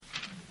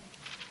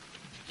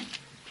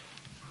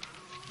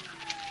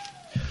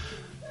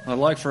I'd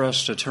like for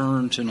us to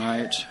turn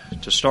tonight,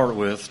 to start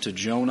with, to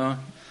Jonah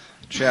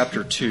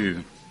chapter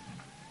 2.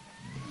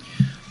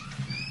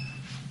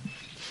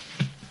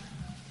 It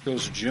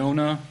goes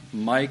Jonah,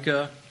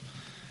 Micah,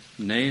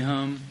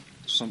 Nahum,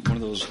 one of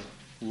those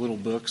little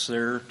books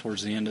there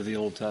towards the end of the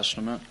Old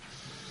Testament.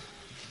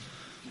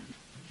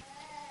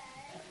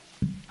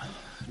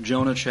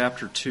 Jonah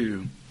chapter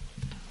 2,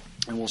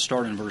 and we'll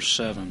start in verse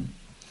 7.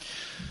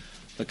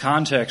 The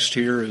context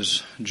here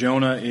is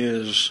Jonah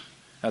is,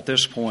 at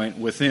this point,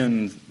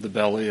 within the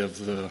belly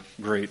of the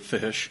great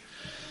fish,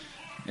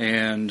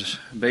 and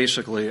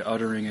basically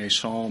uttering a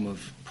psalm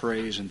of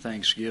praise and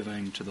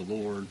thanksgiving to the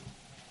Lord.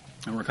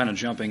 And we're kind of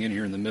jumping in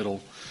here in the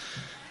middle.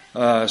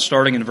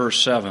 Starting in verse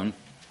 7.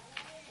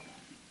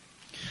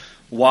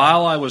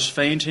 While I was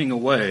fainting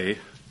away,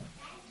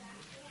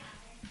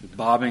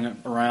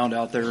 bobbing around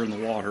out there in the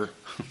water,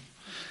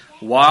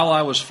 while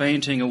I was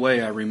fainting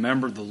away, I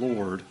remembered the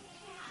Lord,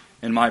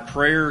 and my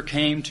prayer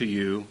came to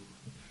you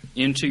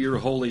into your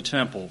holy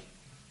temple.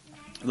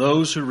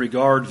 Those who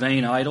regard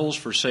vain idols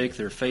forsake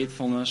their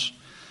faithfulness,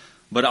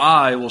 but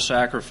I will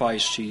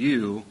sacrifice to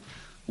you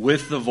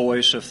with the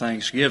voice of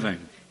thanksgiving.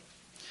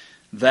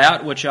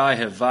 That which I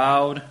have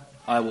vowed,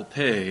 I will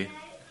pay.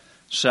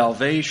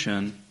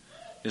 Salvation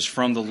is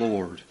from the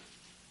Lord.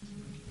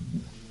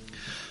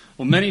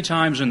 Well, many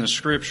times in the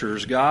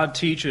Scriptures, God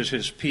teaches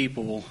His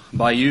people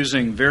by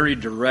using very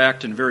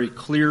direct and very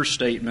clear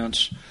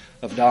statements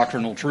of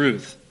doctrinal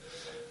truth.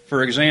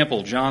 For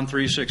example, John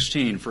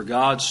 3:16, "For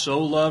God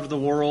so loved the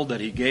world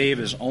that He gave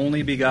His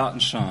only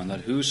begotten Son,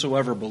 that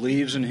whosoever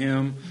believes in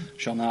Him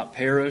shall not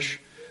perish,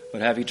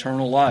 but have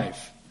eternal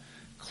life."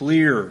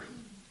 Clear,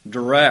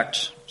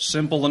 direct,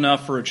 simple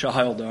enough for a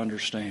child to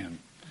understand.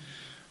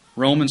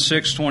 Romans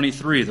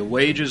 6:23, "The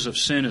wages of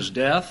sin is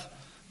death,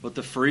 but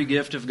the free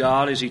gift of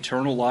God is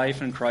eternal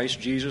life in Christ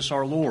Jesus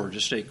our Lord."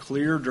 Just a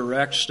clear,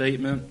 direct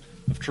statement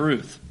of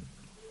truth.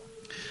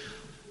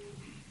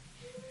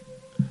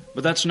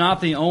 But that's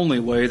not the only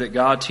way that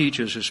God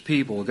teaches His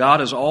people.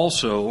 God is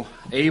also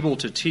able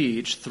to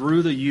teach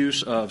through the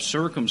use of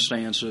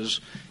circumstances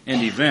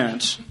and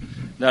events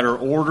that are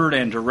ordered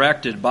and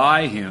directed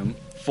by Him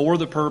for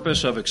the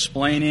purpose of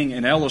explaining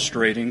and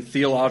illustrating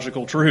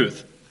theological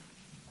truth.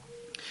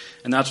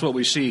 And that's what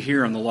we see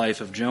here in the life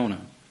of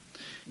Jonah.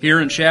 Here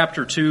in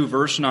chapter 2,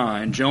 verse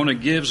 9, Jonah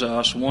gives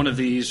us one of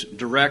these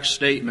direct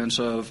statements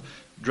of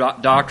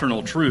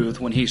doctrinal truth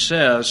when he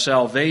says,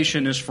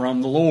 "Salvation is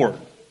from the Lord."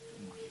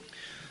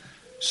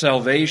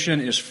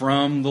 Salvation is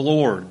from the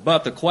Lord.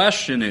 But the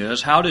question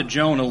is, how did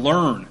Jonah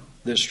learn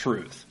this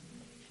truth?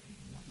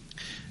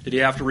 Did he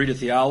have to read a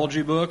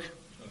theology book?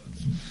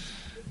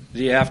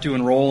 Did he have to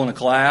enroll in a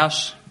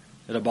class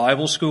at a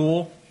Bible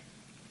school?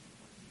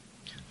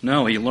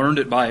 No, he learned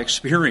it by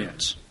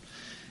experience.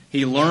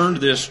 He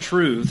learned this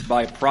truth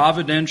by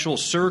providential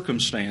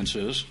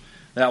circumstances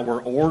that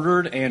were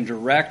ordered and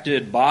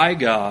directed by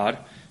God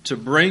to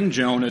bring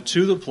Jonah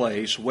to the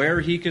place where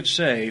he could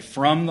say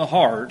from the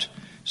heart,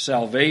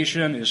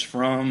 "Salvation is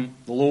from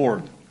the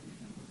Lord."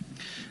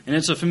 And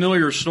it's a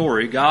familiar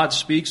story. God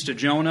speaks to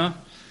Jonah,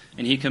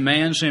 and He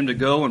commands him to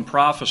go and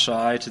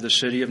prophesy to the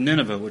city of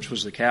Nineveh, which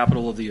was the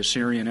capital of the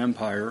Assyrian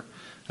Empire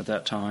at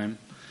that time.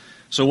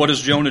 So what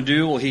does Jonah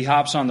do? Well, he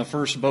hops on the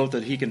first boat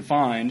that he can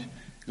find,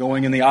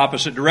 going in the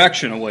opposite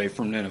direction away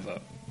from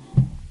Nineveh.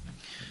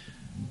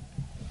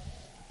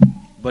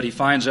 But he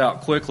finds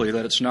out quickly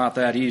that it's not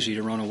that easy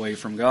to run away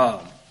from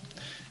God.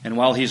 And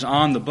while he's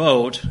on the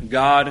boat,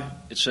 God,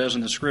 it says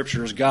in the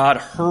Scriptures, God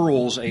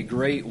hurls a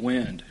great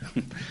wind.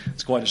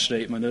 It's quite a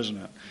statement, isn't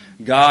it?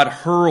 God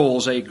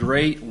hurls a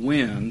great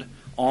wind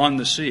on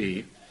the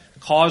sea,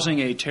 causing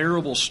a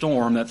terrible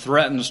storm that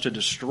threatens to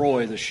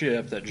destroy the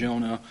ship that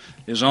Jonah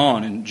is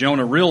on. And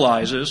Jonah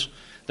realizes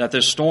that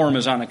this storm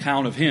is on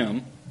account of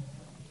him.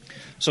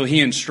 So he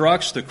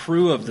instructs the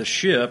crew of the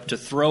ship to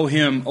throw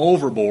him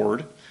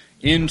overboard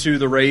into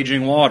the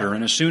raging water.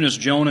 And as soon as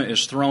Jonah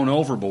is thrown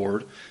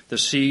overboard, the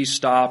sea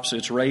stops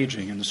its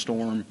raging and the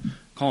storm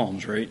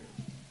calms, right?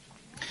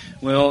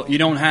 Well, you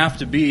don't have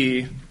to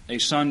be a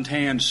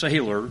suntanned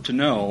sailor to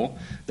know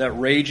that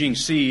raging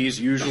seas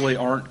usually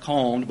aren't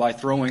calmed by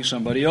throwing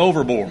somebody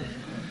overboard.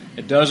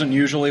 It doesn't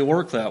usually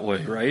work that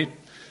way, right?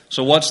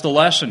 So what's the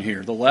lesson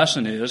here? The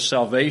lesson is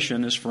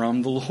salvation is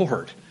from the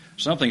Lord.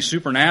 Something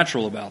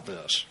supernatural about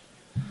this.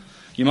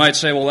 You might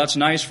say, well, that's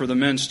nice for the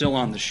men still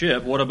on the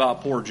ship. What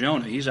about poor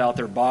Jonah? He's out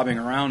there bobbing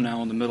around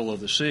now in the middle of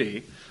the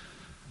sea.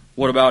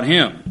 What about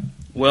him?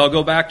 Well,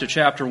 go back to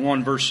chapter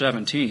 1, verse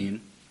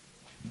 17.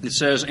 It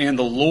says, "And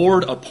the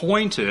Lord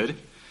appointed," isn't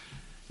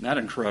that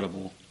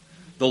incredible?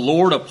 "The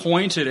Lord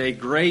appointed a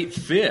great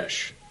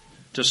fish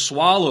to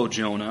swallow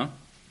Jonah,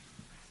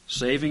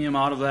 saving him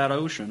out of that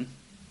ocean,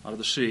 out of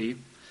the sea.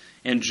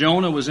 And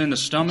Jonah was in the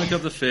stomach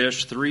of the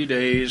fish 3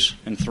 days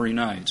and 3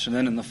 nights." And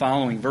then in the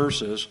following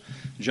verses,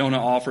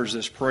 Jonah offers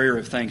this prayer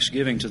of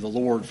thanksgiving to the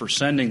Lord for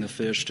sending the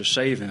fish to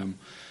save him,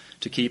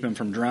 to keep him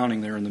from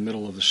drowning there in the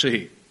middle of the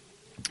sea.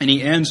 And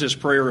he ends his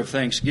prayer of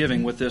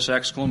thanksgiving with this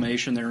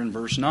exclamation there in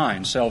verse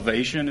 9,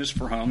 "Salvation is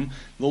from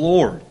the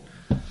Lord."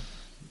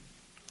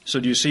 So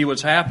do you see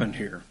what's happened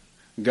here?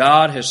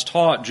 God has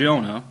taught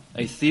Jonah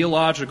a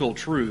theological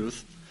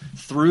truth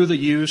through the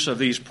use of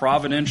these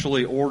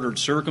providentially ordered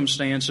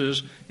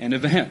circumstances and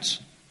events.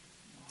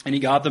 And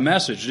he got the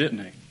message,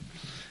 didn't he?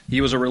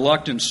 He was a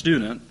reluctant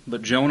student,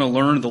 but Jonah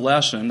learned the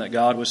lesson that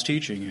God was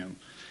teaching him.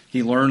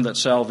 He learned that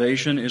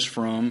salvation is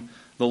from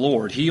the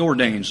Lord. He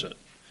ordains it.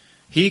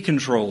 He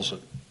controls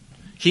it.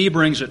 He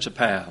brings it to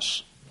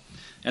pass.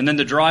 And then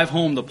to drive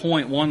home the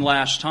point one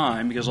last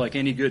time, because like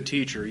any good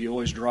teacher, you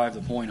always drive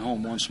the point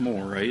home once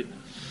more, right?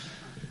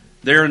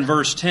 There in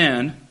verse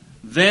 10,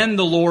 then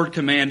the Lord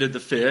commanded the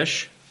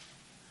fish,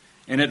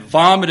 and it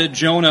vomited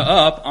Jonah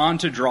up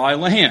onto dry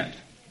land.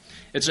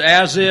 It's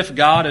as if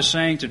God is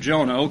saying to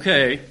Jonah,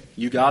 okay,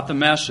 you got the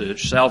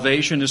message.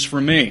 Salvation is for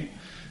me.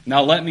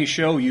 Now let me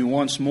show you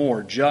once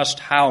more just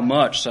how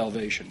much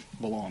salvation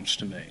belongs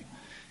to me.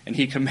 And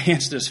he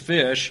commands this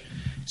fish,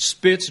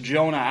 spits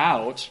Jonah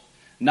out,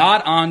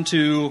 not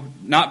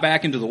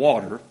back into the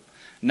water,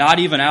 not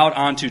even out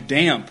onto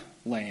damp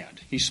land.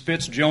 He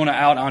spits Jonah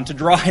out onto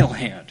dry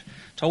land,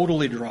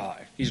 totally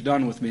dry. He's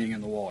done with being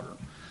in the water.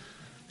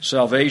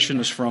 Salvation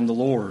is from the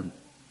Lord.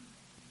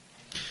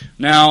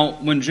 Now,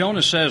 when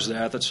Jonah says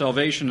that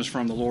salvation is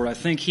from the Lord, I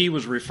think he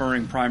was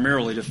referring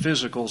primarily to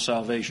physical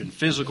salvation,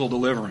 physical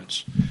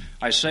deliverance.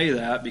 I say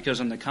that because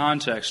in the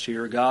context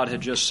here, God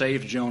had just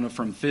saved Jonah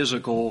from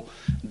physical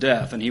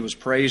death, and he was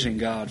praising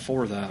God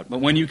for that. But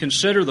when you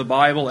consider the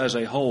Bible as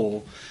a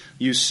whole,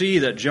 you see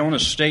that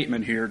Jonah's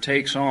statement here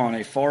takes on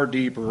a far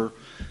deeper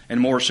and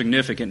more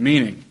significant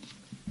meaning.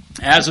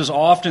 As is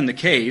often the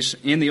case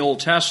in the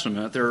Old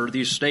Testament, there are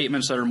these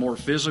statements that are more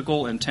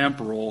physical and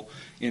temporal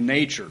in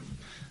nature.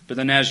 But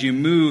then as you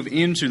move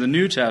into the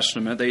New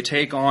Testament, they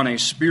take on a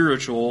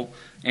spiritual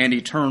and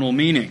eternal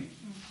meaning.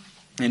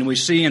 And we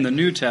see in the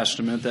New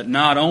Testament that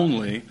not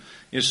only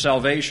is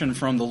salvation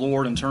from the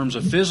Lord in terms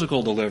of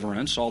physical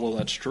deliverance, although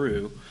that's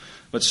true,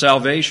 but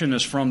salvation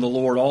is from the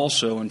Lord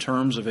also in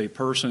terms of a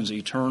person's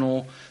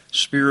eternal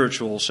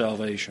spiritual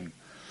salvation.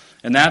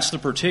 And that's the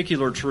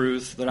particular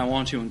truth that I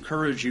want to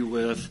encourage you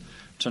with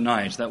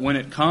tonight, that when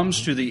it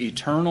comes to the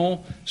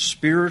eternal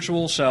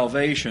spiritual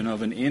salvation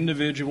of an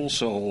individual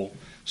soul,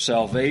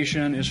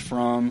 salvation is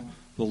from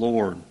the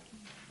Lord.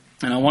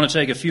 And I want to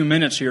take a few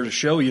minutes here to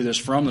show you this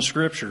from the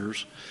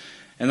Scriptures,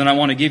 and then I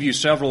want to give you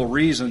several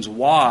reasons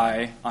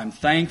why I'm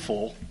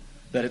thankful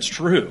that it's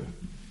true,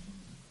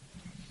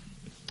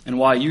 and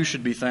why you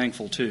should be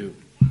thankful too.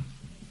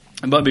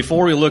 But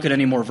before we look at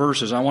any more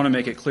verses, I want to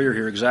make it clear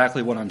here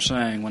exactly what I'm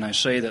saying when I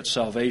say that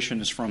salvation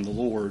is from the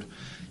Lord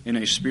in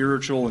a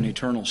spiritual and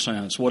eternal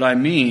sense. What I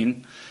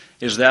mean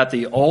is that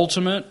the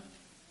ultimate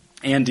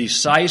and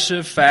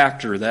decisive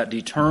factor that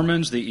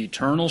determines the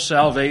eternal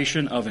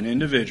salvation of an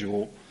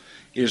individual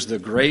is the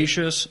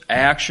gracious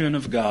action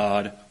of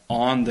God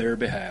on their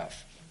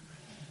behalf.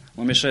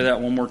 Let me say that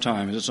one more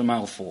time, because it's a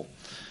mouthful.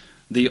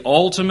 The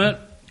ultimate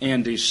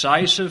and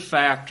decisive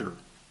factor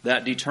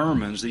that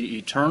determines the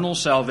eternal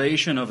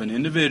salvation of an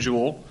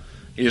individual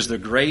is the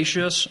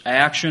gracious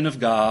action of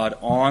God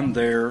on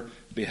their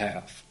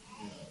behalf.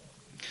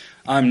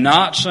 I'm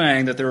not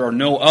saying that there are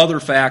no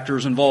other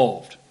factors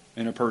involved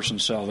in a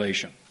person's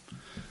salvation.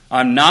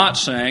 I'm not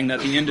saying that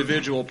the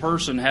individual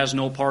person has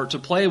no part to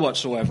play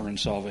whatsoever in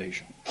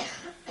salvation.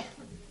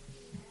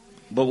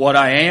 But what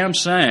I am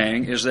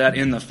saying is that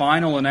in the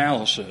final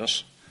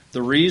analysis,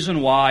 the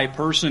reason why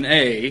person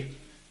A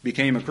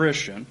became a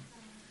Christian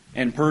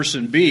and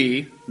person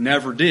B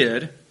never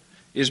did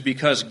is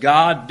because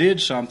God did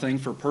something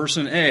for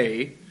person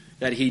A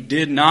that He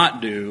did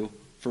not do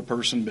for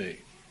person B.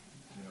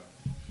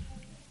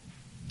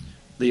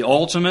 The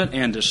ultimate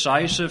and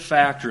decisive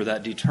factor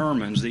that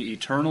determines the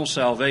eternal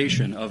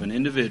salvation of an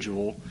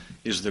individual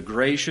is the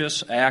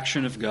gracious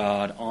action of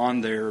God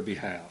on their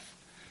behalf.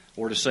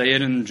 Or to say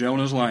it in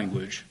Jonah's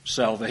language,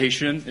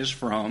 salvation is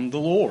from the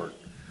Lord.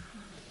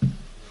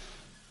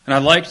 And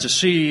I'd like to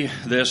see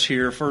this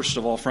here, first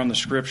of all, from the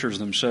Scriptures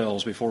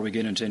themselves before we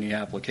get into any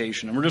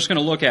application. And we're just going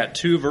to look at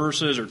two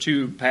verses or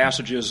two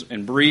passages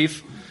in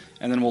brief,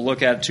 and then we'll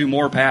look at two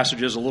more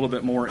passages a little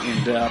bit more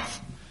in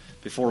depth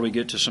before we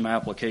get to some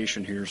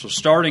application here. So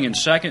starting in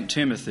 2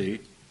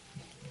 Timothy,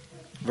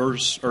 2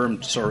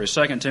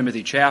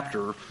 Timothy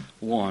chapter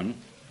 1.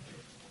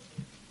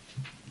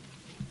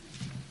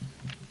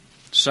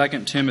 2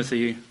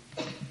 Timothy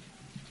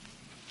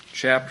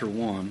chapter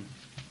 1.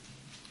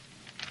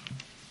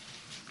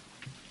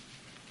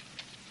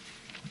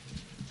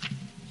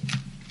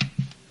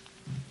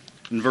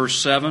 In verse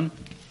 7,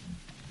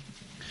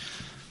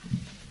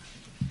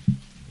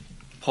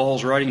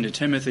 Paul's writing to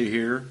Timothy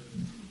here,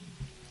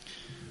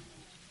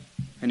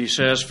 and he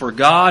says, "For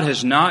God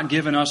has not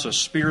given us a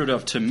spirit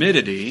of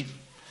timidity,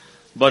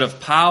 but of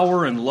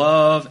power and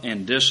love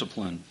and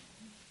discipline.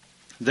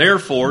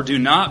 Therefore, do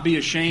not be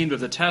ashamed of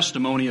the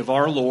testimony of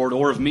our Lord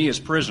or of me as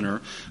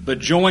prisoner, but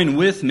join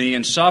with me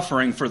in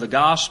suffering for the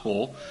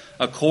gospel,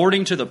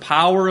 according to the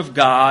power of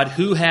God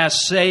who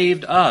has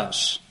saved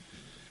us."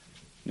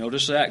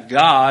 Notice that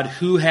God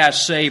who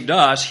has saved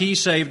us, He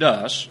saved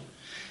us,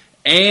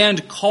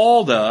 and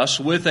called us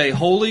with a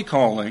holy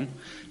calling,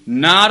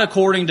 not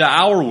according to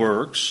our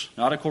works,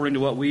 not according to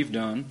what we've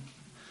done,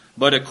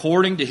 but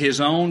according to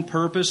His own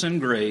purpose and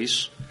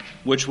grace,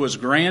 which was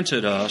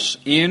granted us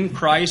in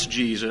Christ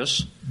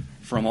Jesus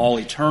from all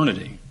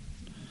eternity.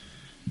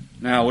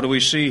 Now, what do we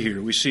see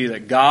here? We see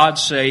that God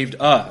saved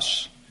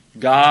us.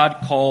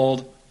 God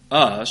called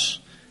us,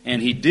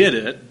 and He did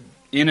it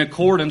in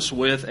accordance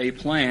with a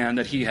plan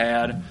that He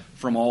had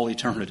from all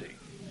eternity.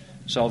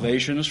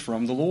 Salvation is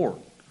from the Lord.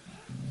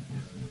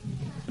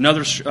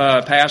 Another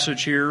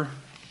passage here,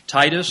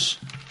 Titus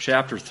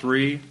chapter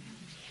 3.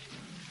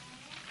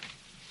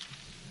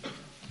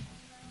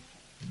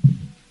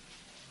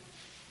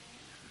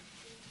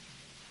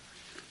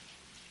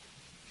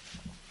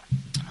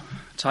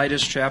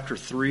 Titus chapter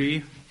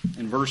 3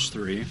 and verse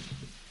 3.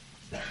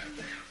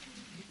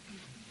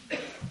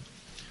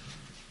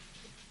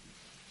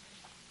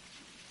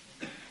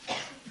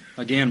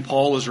 Again,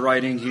 Paul is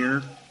writing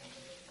here,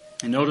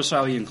 and notice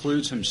how he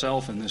includes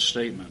himself in this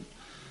statement.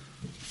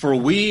 For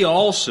we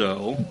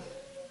also,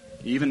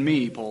 even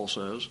me, Paul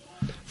says,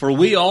 for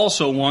we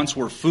also once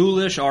were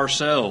foolish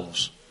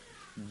ourselves,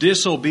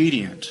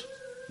 disobedient,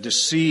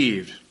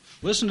 deceived.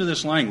 Listen to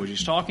this language.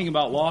 He's talking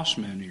about lost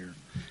men here.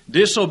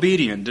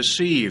 Disobedient,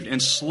 deceived,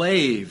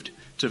 enslaved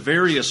to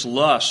various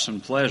lusts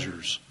and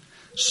pleasures,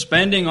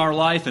 spending our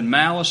life in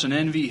malice and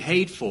envy,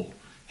 hateful,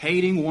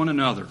 hating one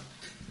another.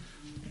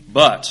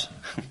 But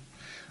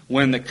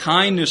when the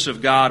kindness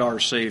of God our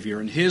Savior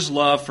and His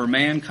love for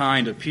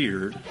mankind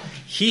appeared,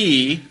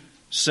 He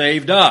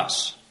saved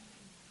us,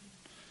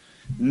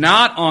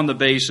 not on the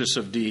basis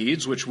of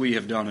deeds which we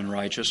have done in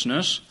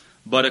righteousness,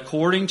 but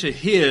according to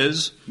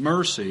His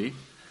mercy,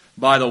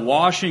 by the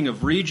washing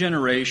of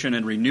regeneration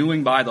and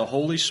renewing by the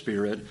Holy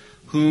Spirit,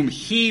 whom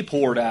He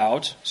poured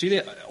out. See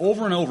that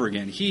over and over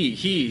again.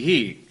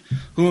 He.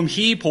 Whom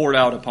He poured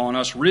out upon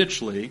us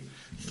richly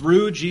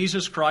through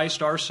Jesus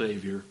Christ our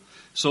Savior,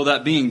 so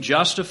that being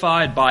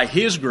justified by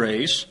His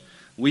grace,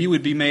 we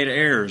would be made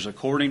heirs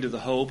according to the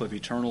hope of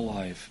eternal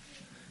life.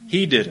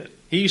 He did it.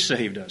 He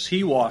saved us.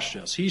 He washed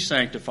us. He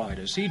sanctified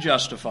us. He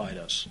justified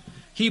us.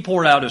 He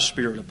poured out His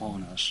Spirit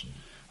upon us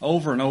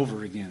over and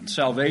over again.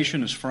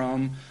 Salvation is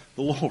from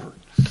the Lord.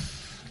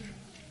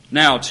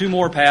 Now, two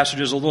more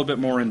passages a little bit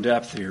more in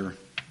depth here.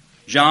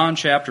 John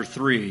chapter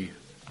 3.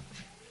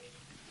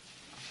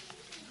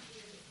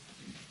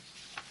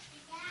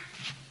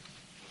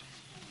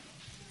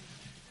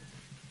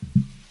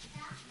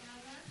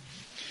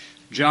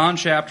 John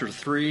chapter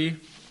 3,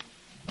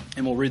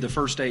 and we'll read the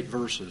first 8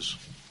 verses.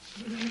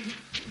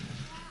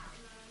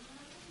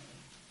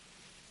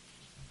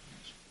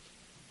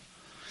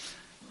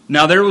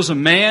 Now there was a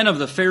man of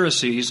the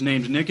Pharisees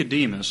named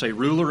Nicodemus, a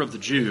ruler of the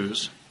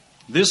Jews.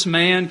 This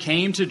man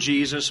came to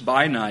Jesus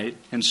by night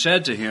and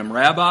said to Him,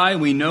 Rabbi,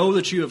 we know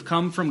that you have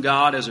come from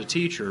God as a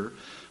teacher,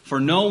 for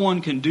no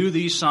one can do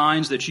these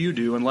signs that you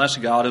do unless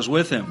God is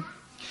with him.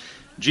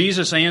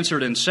 Jesus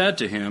answered and said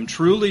to him,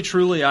 Truly,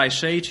 truly, I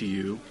say to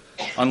you,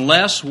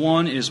 unless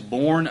one is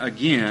born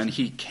again,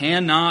 he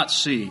cannot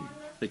see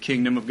the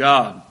kingdom of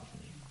God.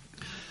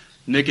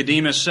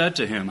 Nicodemus said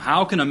to him,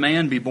 How can a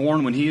man be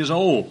born when he is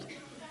old?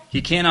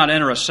 He cannot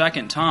enter a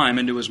second time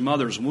into his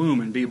mother's womb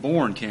and be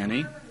born, can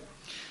he?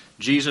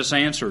 Jesus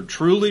answered,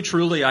 Truly,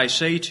 truly, I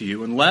say to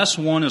you, unless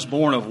one is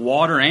born of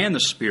water and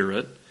the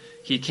Spirit,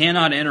 he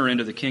cannot enter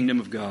into the kingdom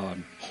of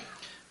God.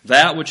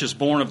 That which is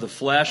born of the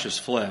flesh is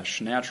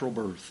flesh, natural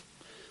birth.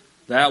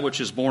 That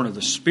which is born of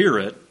the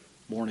Spirit,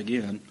 born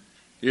again,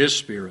 is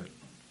spirit.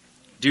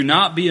 Do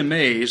not be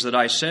amazed that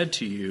I said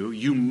to you,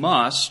 you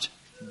must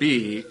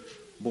be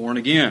born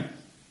again.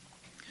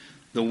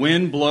 The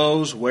wind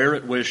blows where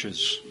it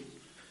wishes,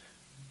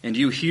 and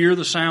you hear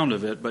the sound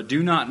of it, but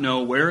do not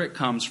know where it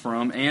comes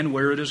from and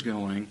where it is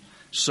going.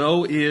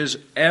 So is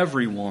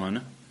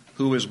everyone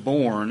who is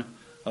born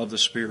of the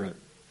Spirit.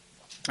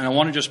 And I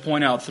want to just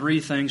point out 3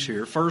 things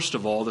here. First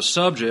of all, the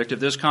subject of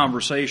this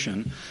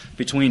conversation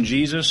between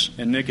Jesus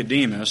and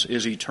Nicodemus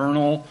is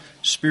eternal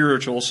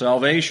spiritual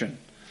salvation.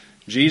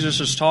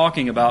 Jesus is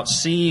talking about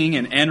seeing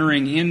and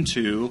entering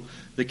into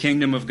the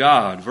kingdom of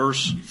God.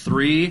 Verse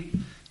 3,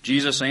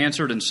 Jesus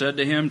answered and said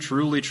to him,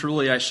 Truly,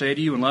 truly, I say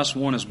to you, unless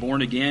one is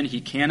born again,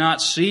 he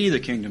cannot see the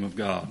kingdom of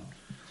God.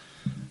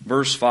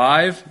 Verse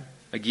 5,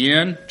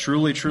 again,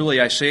 Truly, truly,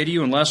 I say to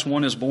you, unless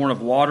one is born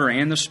of water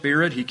and the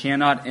Spirit, he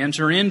cannot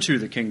enter into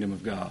the kingdom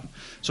of God.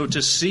 So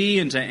to see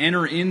and to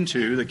enter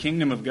into the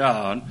kingdom of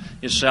God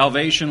is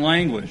salvation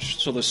language.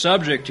 So the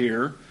subject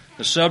here,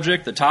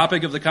 the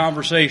topic of the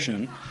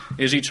conversation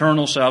is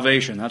eternal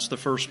salvation. That's the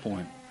first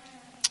point.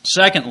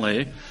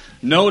 Secondly,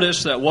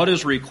 notice that what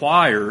is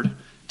required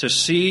to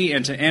see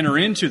and to enter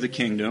into the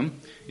kingdom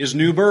is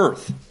new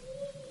birth.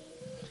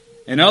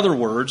 In other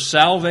words,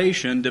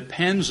 salvation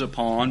depends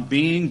upon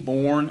being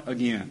born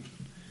again.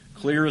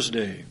 Clear as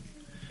day.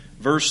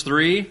 Verse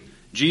 3,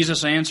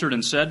 Jesus answered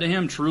and said to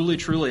him, Truly,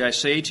 truly, I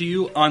say to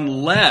you,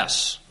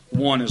 unless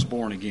one is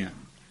born again,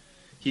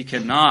 he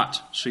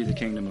cannot see the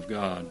kingdom of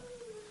God.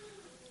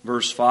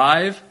 Verse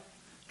 5,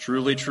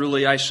 Truly,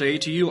 truly, I say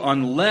to you,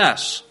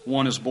 unless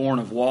one is born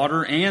of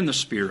water and the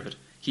Spirit,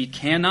 he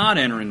cannot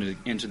enter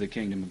into the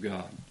kingdom of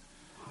God.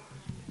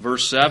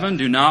 Verse 7,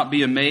 do not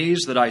be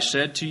amazed that I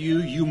said to you,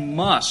 you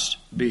must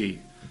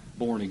be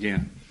born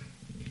again.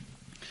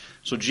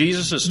 So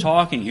Jesus is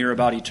talking here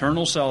about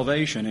eternal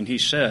salvation, and he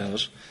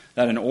says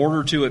that in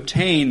order to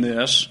obtain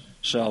this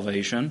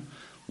salvation,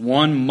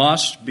 one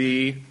must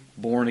be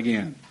born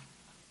again.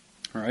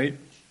 All right?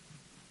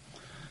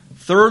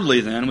 Thirdly,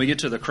 then, we get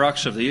to the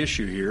crux of the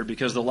issue here,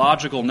 because the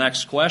logical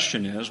next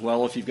question is,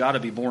 well, if you've got to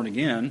be born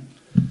again,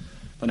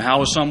 then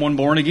how is someone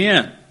born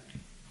again?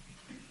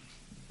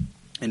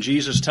 And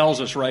Jesus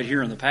tells us right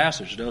here in the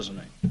passage, doesn't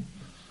he?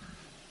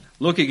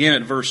 Look again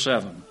at verse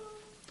 7.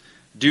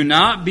 Do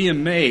not be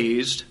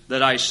amazed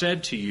that I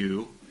said to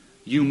you,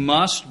 you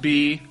must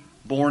be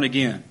born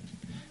again.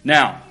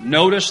 Now,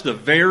 notice the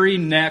very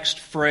next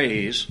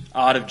phrase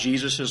out of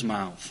Jesus'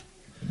 mouth.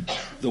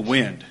 The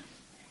wind.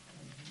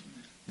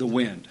 The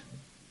wind.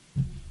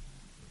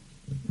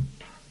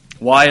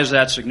 Why is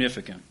that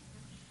significant?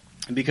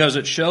 Because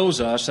it shows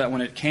us that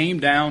when it came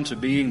down to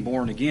being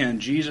born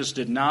again, Jesus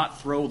did not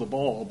throw the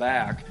ball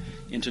back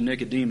into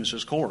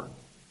Nicodemus' court.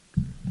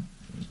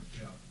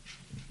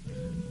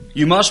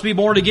 You must be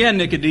born again,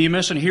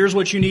 Nicodemus, and here's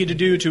what you need to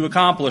do to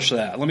accomplish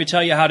that. Let me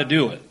tell you how to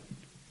do it.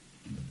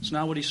 It's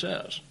not what he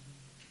says.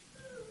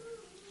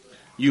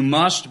 You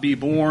must be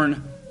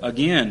born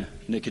again,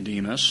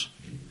 Nicodemus.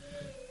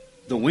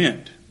 The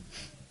wind.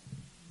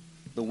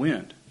 The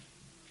wind.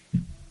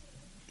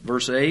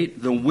 Verse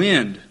 8, the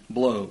wind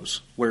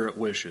blows where it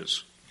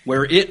wishes.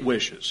 Where it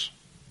wishes.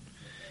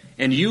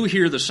 And you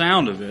hear the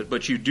sound of it,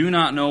 but you do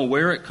not know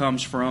where it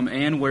comes from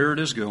and where it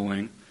is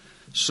going.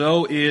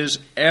 So is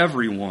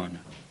everyone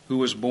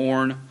who is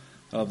born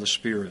of the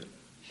Spirit.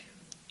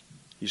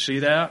 You see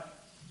that?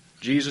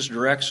 Jesus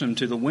directs him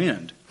to the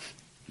wind.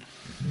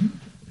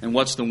 And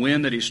what's the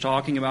wind that he's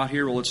talking about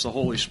here? Well, it's the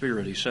Holy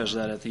Spirit. He says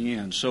that at the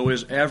end. So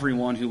is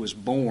everyone who is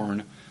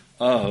born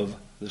of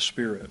the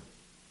Spirit.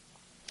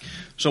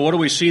 So what do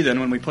we see then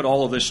when we put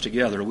all of this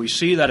together? We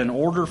see that in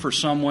order for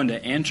someone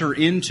to enter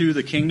into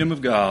the kingdom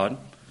of God,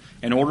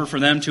 in order for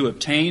them to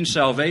obtain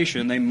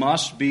salvation, they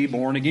must be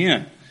born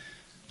again.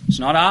 It's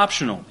not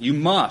optional. You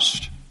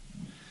must.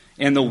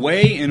 And the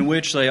way in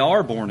which they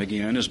are born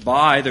again is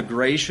by the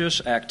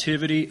gracious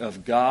activity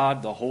of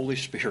God, the Holy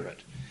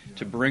Spirit,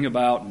 to bring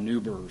about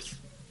new birth.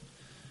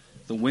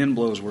 The wind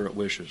blows where it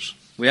wishes.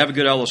 We have a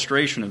good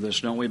illustration of this,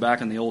 don't we,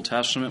 back in the Old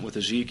Testament with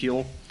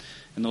Ezekiel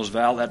and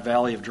that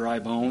valley of dry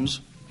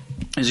bones.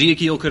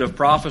 Ezekiel could have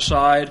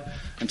prophesied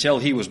until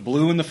he was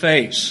blue in the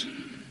face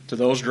to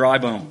those dry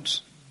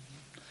bones.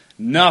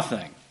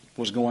 Nothing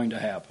was going to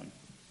happen.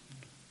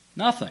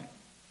 Nothing.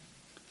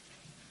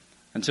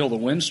 Until the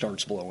wind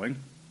starts blowing.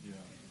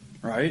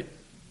 Right?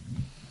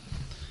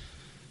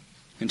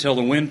 Until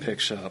the wind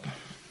picks up.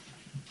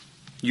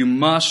 You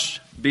must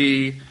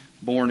be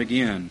born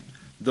again.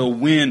 The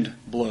wind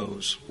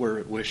blows where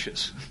it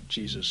wishes,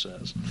 Jesus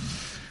says.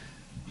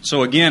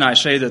 So again, I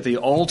say that the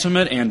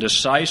ultimate and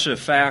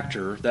decisive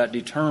factor that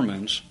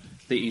determines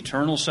the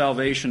eternal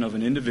salvation of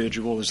an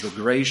individual is the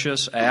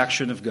gracious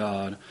action of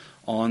God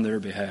on their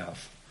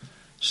behalf.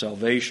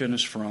 Salvation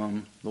is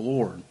from the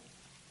Lord.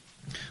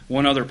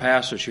 One other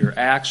passage here,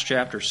 Acts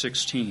chapter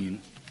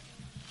 16.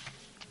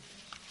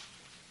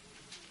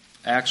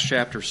 Acts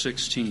chapter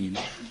 16,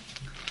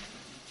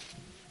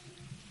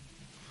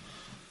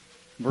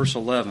 verse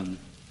 11.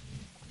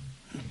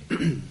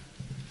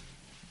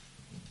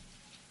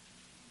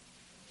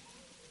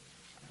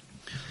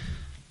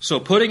 So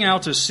putting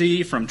out to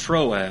sea from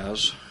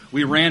Troas,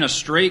 we ran a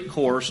straight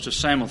course to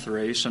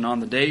Samothrace, and on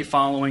the day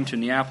following to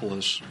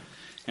Neapolis,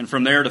 and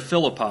from there to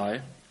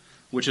Philippi,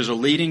 which is a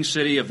leading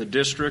city of the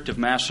district of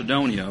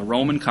Macedonia, a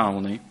Roman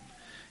colony,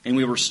 and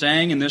we were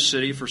staying in this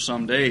city for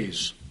some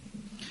days.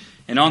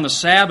 And on the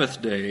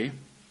Sabbath day,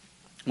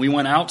 we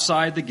went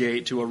outside the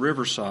gate to a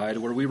riverside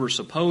where we were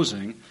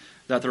supposing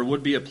that there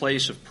would be a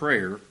place of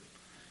prayer,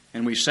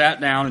 and we sat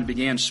down and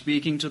began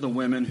speaking to the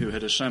women who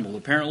had assembled.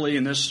 Apparently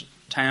in this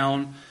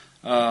town,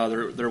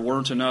 there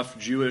weren't enough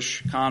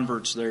Jewish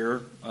converts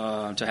there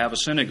to have a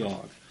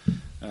synagogue.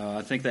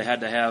 I think they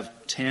had to have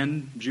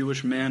 10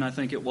 Jewish men, I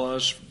think it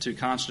was, to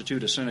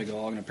constitute a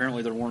synagogue, and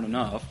apparently there weren't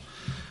enough.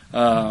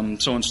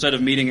 So instead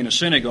of meeting in a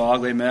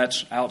synagogue, they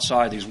met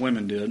outside, these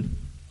women did.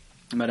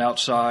 They met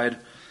outside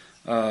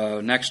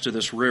next to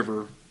this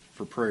river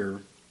for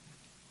prayer.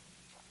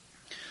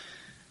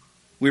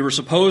 We were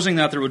supposing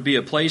that there would be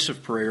a place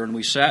of prayer, and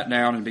we sat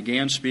down and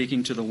began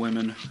speaking to the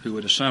women who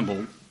had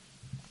assembled.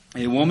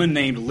 A woman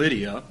named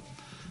Lydia,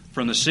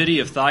 from the city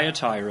of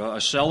Thyatira,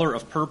 a seller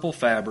of purple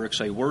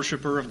fabrics, a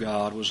worshiper of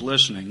God, was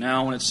listening.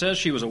 Now, when it says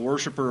she was a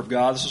worshiper of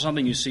God, this is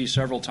something you see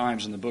several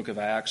times in the book of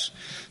Acts.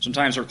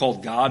 Sometimes they're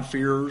called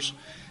God-fearers.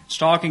 It's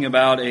talking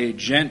about a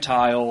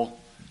Gentile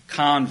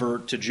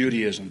convert to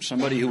Judaism,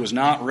 somebody who was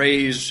not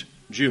raised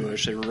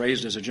Jewish. They were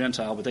raised as a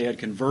Gentile, but they had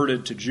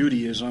converted to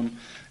Judaism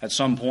at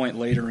some point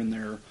later in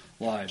their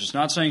lives. It's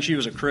not saying she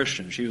was a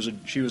Christian.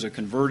 She was a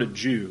converted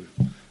Jew,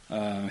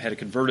 had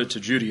converted to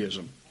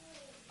Judaism.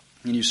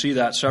 And you see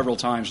that several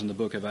times in the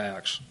book of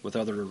Acts with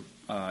other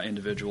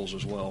individuals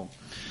as well.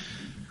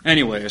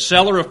 Anyway, a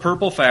seller of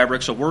purple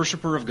fabrics, a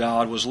worshiper of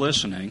God, was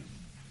listening,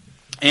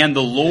 and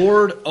the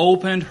Lord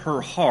opened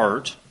her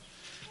heart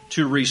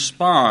to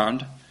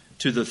respond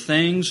to the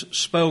things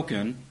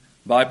spoken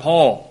by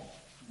Paul.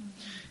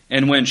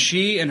 And when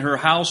she and her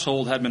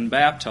household had been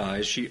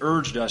baptized, she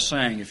urged us,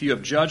 saying, "If you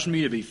have judged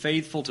me to be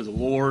faithful to the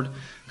Lord,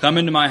 come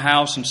into my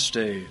house and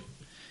stay."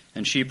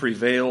 And she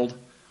prevailed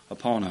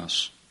upon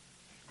us.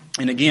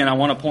 And again, I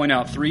want to point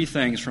out three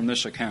things from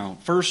this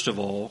account. First of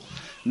all,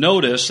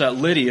 notice that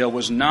Lydia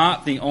was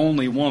not the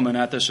only woman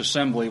at this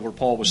assembly where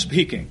Paul was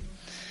speaking.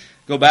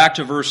 Go back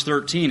to verse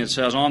 13. It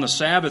says, "On the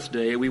Sabbath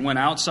day we went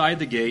outside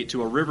the gate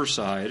to a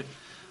riverside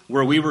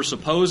where we were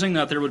supposing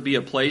that there would be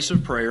a place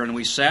of prayer, and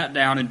we sat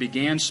down and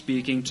began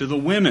speaking to the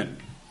women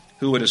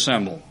who had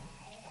assembled."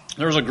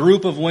 There was a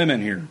group of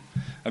women here,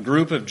 a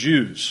group of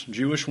Jews,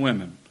 Jewish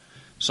women.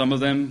 Some of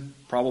them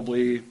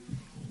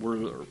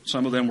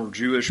were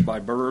Jewish by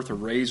birth or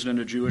raised in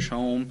a Jewish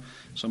home.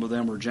 Some of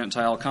them were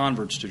Gentile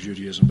converts to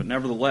Judaism. But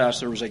nevertheless,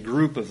 there was a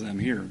group of them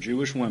here,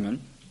 Jewish women.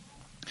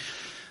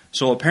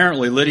 So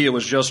apparently Lydia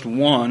was just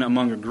one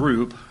among a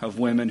group of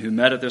women who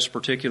met at this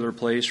particular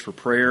place for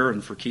prayer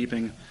and for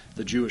keeping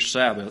the Jewish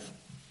Sabbath.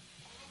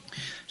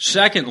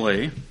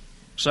 Secondly,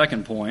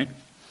 second point,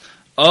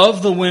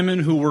 of the women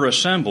who were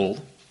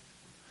assembled,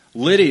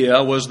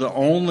 Lydia was the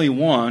only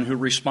one who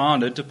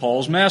responded to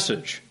Paul's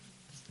message.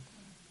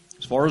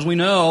 As far as we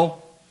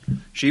know,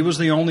 she was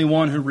the only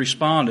one who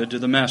responded to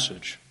the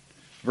message.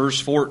 Verse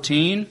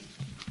 14,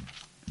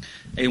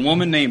 "A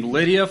woman named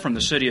Lydia from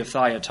the city of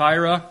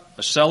Thyatira,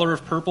 a seller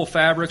of purple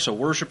fabrics, a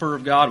worshiper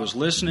of God, was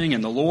listening,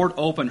 and the Lord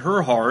opened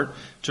her heart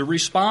to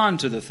respond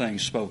to the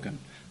things spoken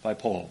by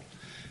Paul."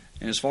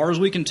 And as far as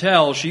we can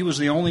tell, she was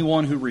the only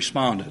one who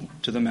responded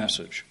to the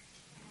message.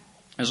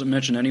 Doesn't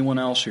mention anyone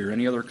else here,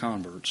 any other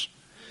converts.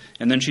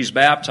 And then she's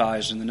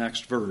baptized in the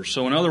next verse.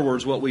 So in other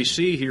words, what we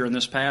see here in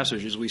this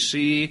passage is we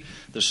see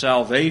the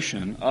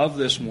salvation of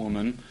this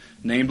woman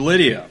named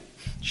Lydia.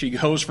 She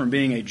goes from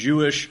being a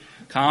Jewish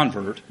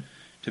convert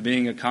to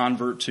being a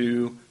convert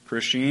to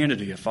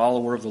Christianity, a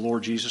follower of the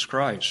Lord Jesus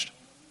Christ.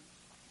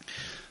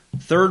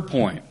 Third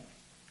point,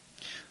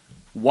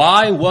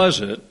 why was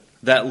it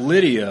that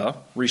Lydia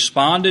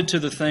responded to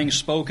the things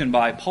spoken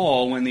by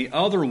Paul when the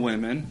other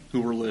women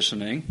who were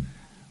listening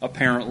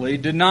apparently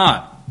did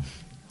not?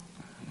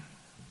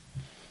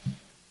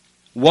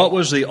 What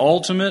was the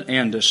ultimate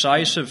and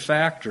decisive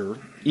factor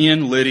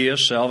in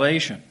Lydia's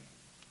salvation?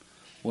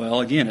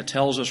 Well, again, it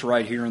tells us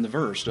right here in the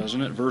verse,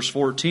 doesn't it? Verse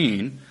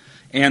 14,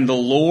 "And the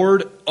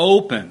Lord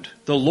opened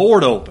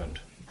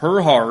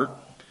her heart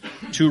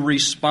to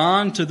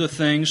respond to the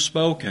things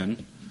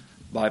spoken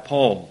by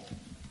Paul."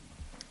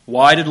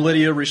 Why did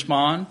Lydia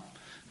respond?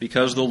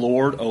 Because the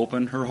Lord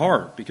opened her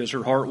heart, because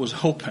her heart was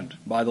opened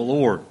by the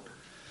Lord.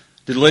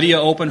 Did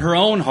Lydia open her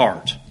own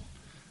heart?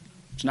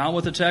 It's not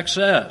what the text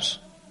says.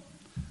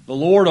 The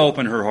Lord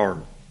opened her heart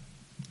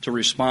to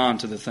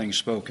respond to the things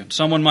spoken.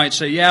 Someone might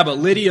say, yeah, but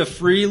Lydia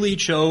freely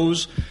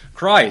chose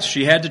Christ.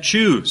 She had to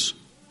choose,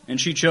 and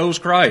she chose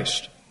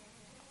Christ.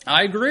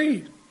 I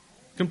agree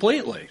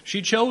completely.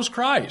 She chose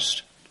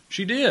Christ.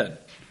 She did.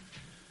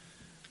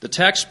 The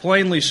text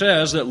plainly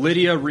says that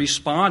Lydia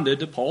responded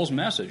to Paul's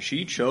message.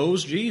 She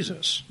chose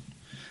Jesus.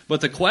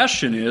 But the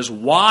question is,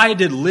 why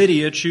did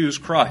Lydia choose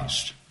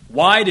Christ?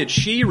 Why did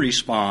she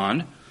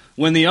respond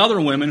when the other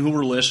women who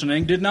were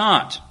listening did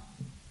not?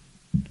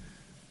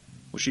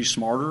 Was she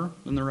smarter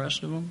than the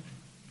rest of them?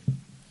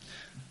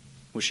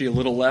 Was she a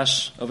little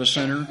less of a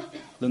sinner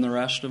than the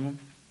rest of them?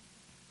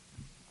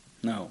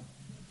 No.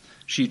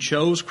 She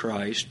chose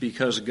Christ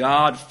because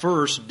God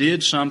first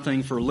did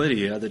something for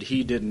Lydia that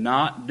he did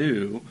not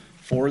do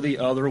for the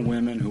other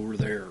women who were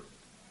there.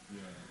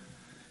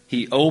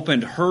 He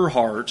opened her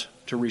heart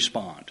to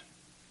respond.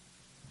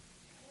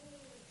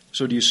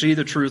 So do you see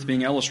the truth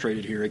being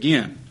illustrated here?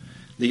 Again,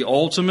 the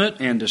ultimate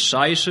and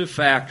decisive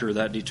factor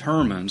that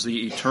determines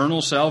the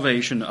eternal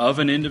salvation of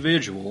an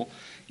individual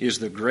is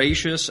the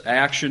gracious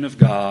action of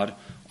God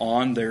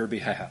on their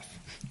behalf.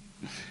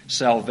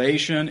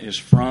 Salvation is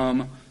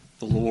from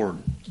the Lord.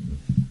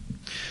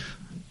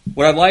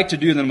 What I'd like to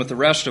do then with the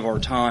rest of our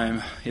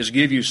time is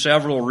give you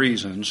several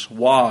reasons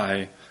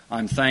why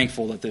I'm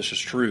thankful that this is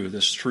true,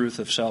 this truth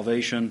of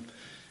salvation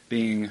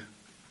being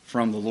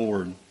from the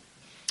Lord.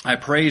 I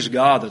praise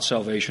God that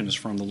salvation is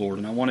from the Lord,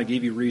 and I want to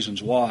give you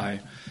reasons why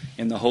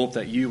in the hope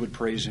that you would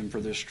praise Him for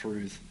this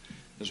truth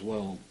as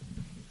well.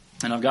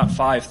 And I've got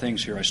 5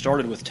 things here. I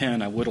started with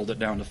 10. I whittled it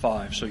down to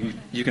 5, so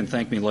you can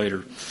thank me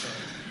later.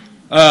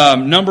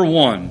 Number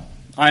 1,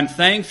 I'm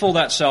thankful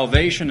that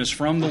salvation is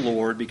from the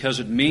Lord because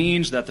it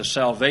means that the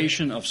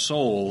salvation of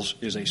souls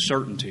is a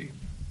certainty.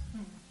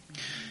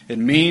 It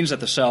means that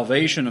the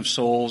salvation of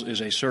souls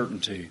is a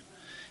certainty.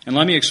 And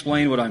let me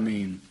explain what I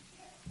mean.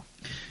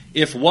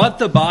 If what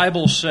the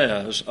Bible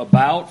says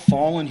about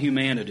fallen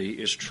humanity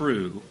is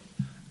true,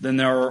 then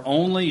there are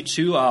only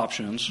 2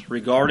 options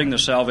regarding the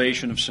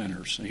salvation of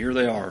sinners. And here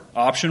they are.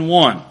 Option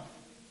 1,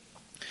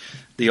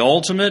 The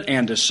ultimate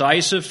and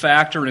decisive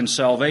factor in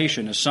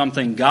salvation is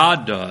something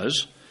God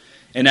does,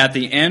 and at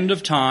the end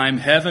of time,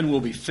 heaven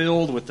will be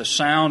filled with the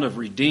sound of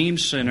redeemed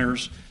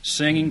sinners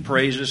singing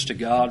praises to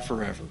God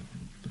forever.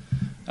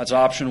 That's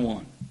option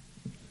 1.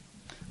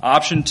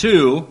 Option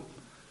 2,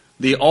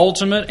 the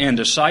ultimate and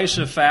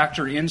decisive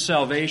factor in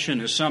salvation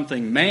is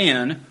something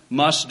man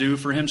must do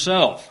for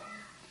himself.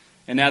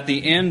 And at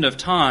the end of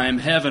time,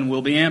 heaven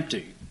will be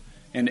empty,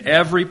 and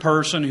every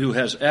person who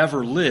has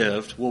ever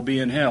lived will be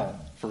in hell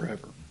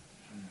forever.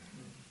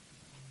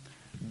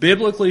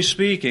 Biblically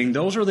speaking,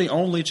 those are the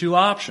only 2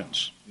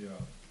 options. Yeah.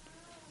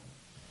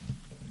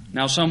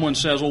 Now someone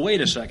says, well,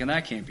 wait a second,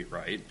 that can't be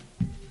right.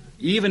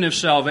 Even if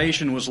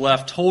salvation was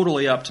left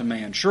totally up to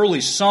man,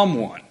 surely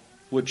someone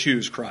would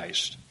choose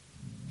Christ.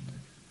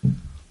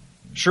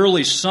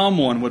 Surely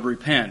someone would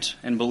repent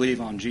and believe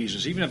on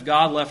Jesus. Even if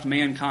God left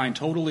mankind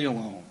totally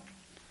alone,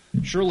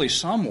 surely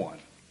someone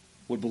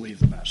would believe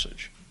the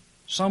message.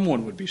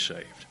 Someone would be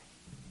saved.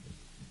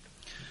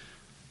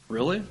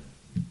 Really?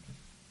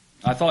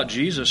 I thought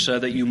Jesus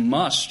said that you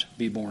must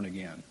be born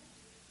again.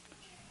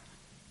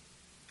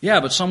 Yeah,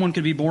 but someone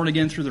could be born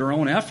again through their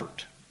own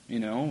effort.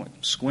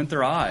 Squint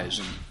their eyes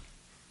and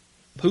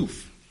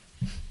poof.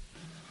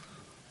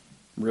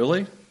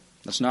 Really?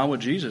 That's not what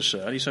Jesus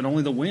said. He said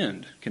only the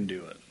wind can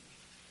do it.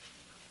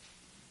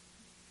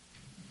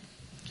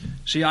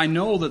 See, I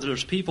know that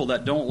there's people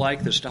that don't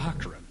like this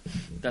doctrine,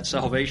 that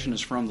salvation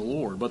is from the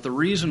Lord. But the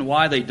reason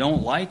why they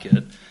don't like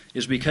it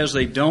is because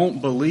they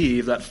don't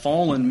believe that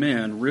fallen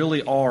men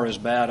really are as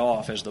bad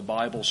off as the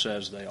Bible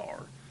says they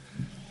are.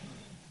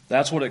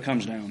 That's what it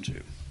comes down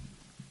to.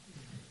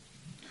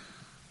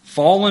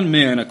 Fallen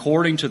men,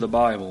 according to the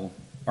Bible,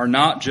 are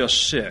not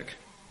just sick.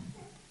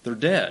 They're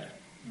dead.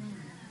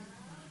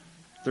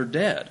 They're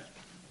dead.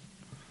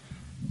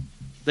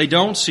 They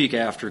don't seek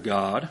after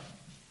God.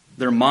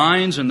 Their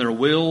minds and their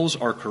wills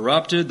are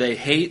corrupted. They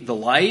hate the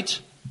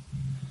light.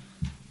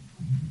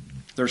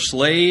 They're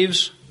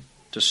slaves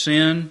to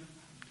sin,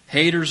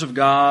 haters of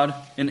God,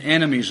 and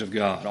enemies of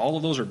God. All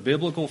of those are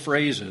biblical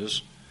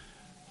phrases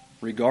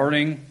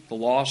regarding the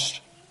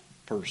lost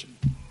person,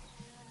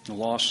 the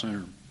lost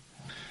sinner.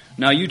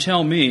 Now you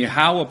tell me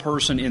how a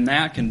person in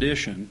that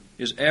condition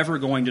is ever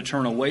going to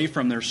turn away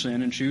from their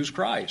sin and choose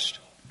Christ.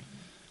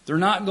 They're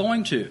not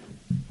going to.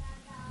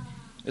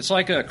 It's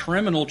like a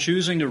criminal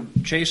choosing to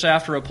chase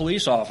after a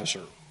police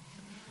officer.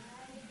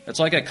 It's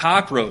like a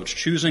cockroach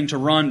choosing to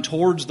run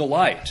towards the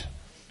light.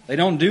 They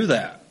don't do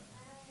that.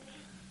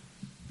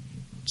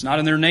 It's not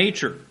in their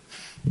nature.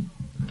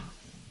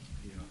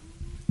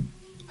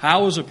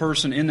 How is a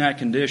person in that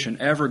condition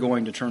ever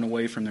going to turn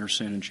away from their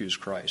sin and choose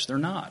Christ? They're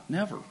not.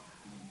 Never.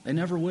 They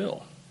never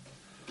will.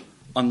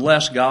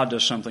 Unless God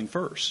does something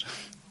first.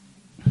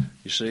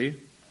 You see?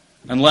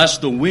 Unless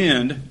the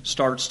wind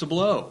starts to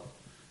blow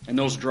and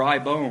those dry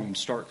bones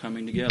start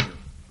coming together.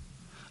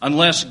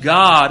 Unless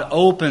God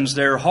opens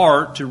their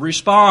heart to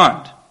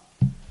respond.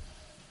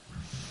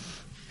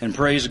 And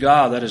praise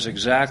God, that is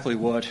exactly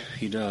what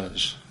He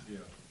does. Yeah.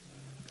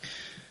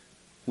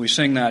 We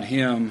sing that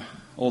hymn,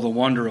 "Oh, the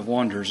Wonder of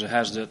Wonders." It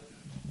has that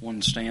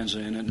one stanza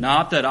in it.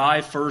 "Not that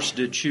I first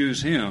did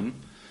choose Him,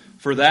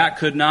 for that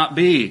could not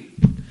be.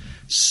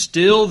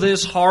 Still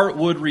this heart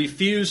would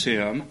refuse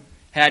Him,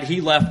 had He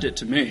left it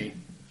to me.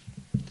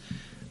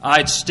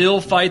 I'd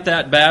still fight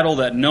that battle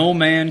that no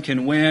man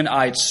can win.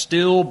 I'd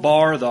still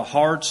bar the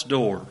heart's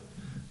door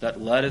that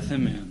letteth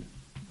Him in.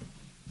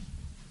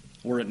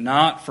 Were it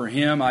not for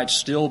Him, I'd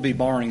still be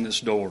barring this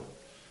door."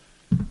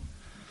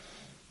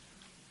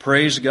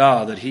 Praise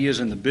God that He is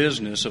in the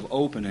business of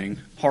opening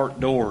heart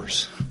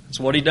doors. That's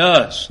what He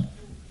does.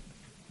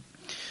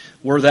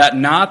 Were that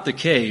not the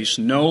case,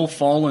 no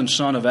fallen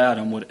son of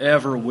Adam would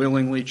ever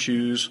willingly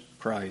choose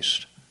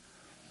Christ.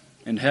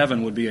 And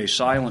heaven would be a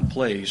silent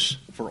place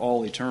for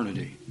all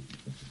eternity.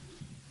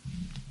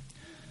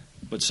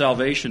 But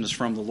salvation is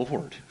from the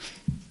Lord,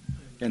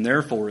 and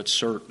therefore it's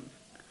certain.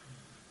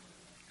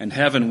 And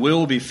heaven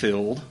will be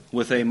filled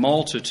with a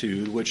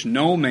multitude which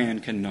no man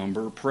can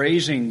number,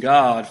 praising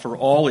God for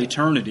all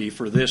eternity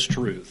for this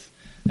truth,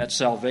 that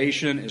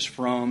salvation is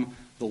from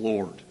the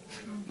Lord.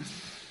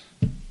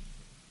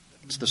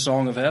 It's the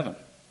song of heaven.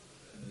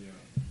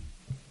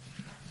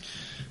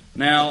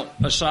 Now,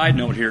 a side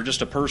note here,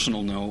 just a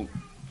personal note.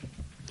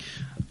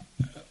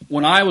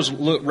 When I was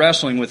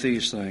wrestling with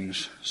these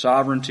things,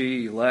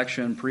 sovereignty,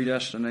 election,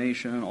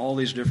 predestination, all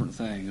these different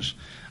things,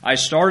 I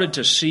started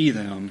to see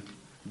them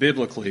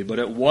biblically, but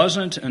it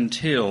wasn't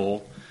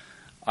until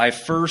I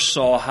first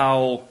saw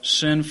how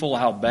sinful,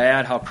 how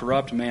bad, how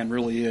corrupt man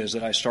really is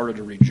that I started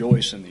to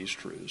rejoice in these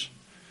truths.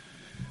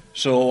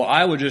 So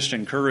I would just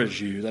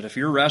encourage you that if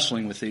you're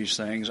wrestling with these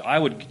things, I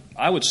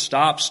would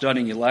stop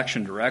studying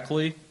election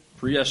directly,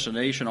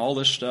 predestination, all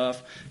this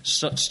stuff.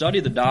 Study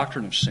the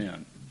doctrine of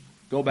sin.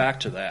 Go back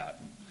to that.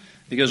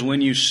 Because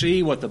when you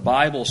see what the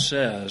Bible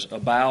says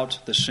about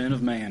the sin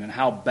of man and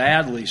how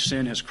badly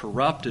sin has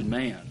corrupted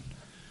man,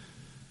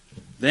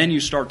 then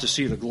you start to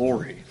see the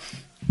glory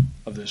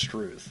of this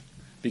truth.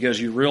 Because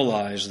you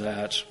realize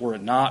that were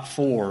it not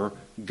for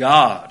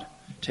God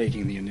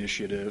taking the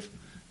initiative,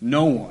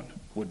 no one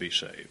would be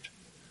saved.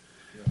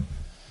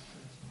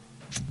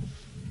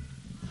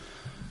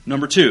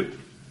 Number 2,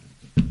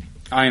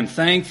 I am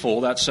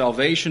thankful that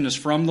salvation is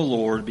from the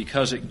Lord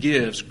because it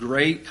gives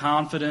great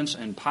confidence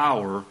and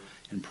power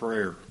in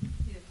prayer.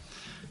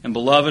 And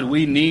beloved,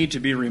 we need to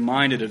be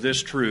reminded of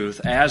this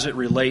truth as it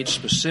relates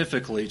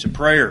specifically to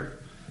prayer.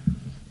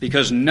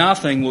 Because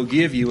nothing will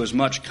give you as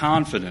much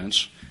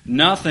confidence,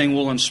 nothing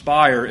will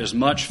inspire as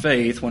much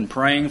faith when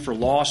praying for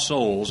lost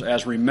souls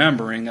as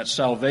remembering that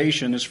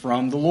salvation is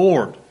from the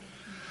Lord.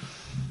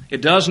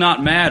 It does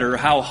not matter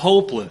how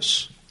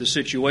hopeless the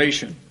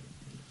situation.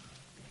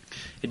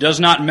 It does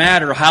not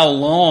matter how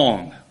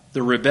long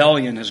the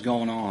rebellion has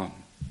gone on.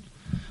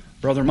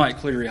 Brother Mike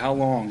Cleary, how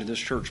long did this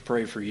church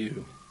pray for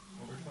you?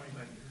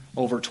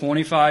 Over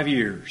 25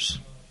 years.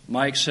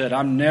 Mike said,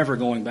 I'm never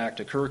going back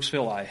to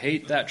Kirksville. I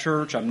hate that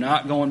church. I'm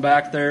not going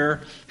back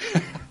there.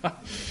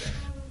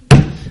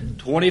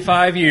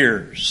 25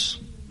 years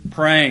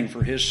praying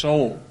for his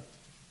soul.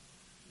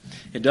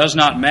 It does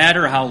not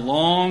matter how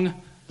long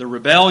the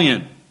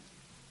rebellion.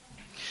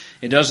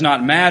 It does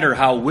not matter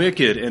how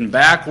wicked and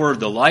backward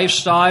the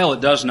lifestyle.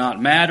 It does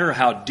not matter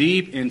how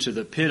deep into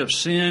the pit of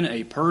sin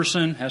a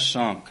person has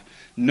sunk.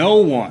 No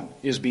one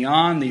is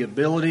beyond the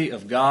ability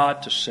of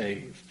God to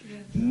save.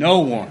 No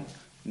one.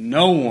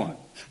 No one.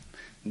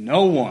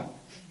 No one.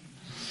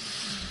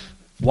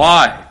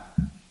 Why?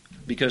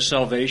 Because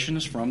salvation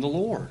is from the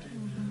Lord.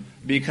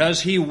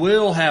 Because He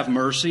will have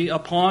mercy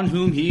upon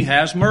whom He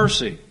has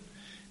mercy.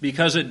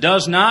 Because it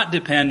does not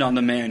depend on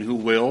the man who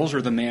wills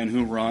or the man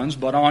who runs,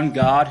 but on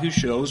God who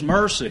shows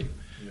mercy.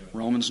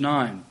 Romans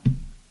 9.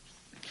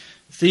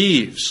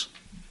 Thieves.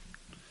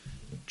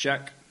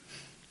 Check.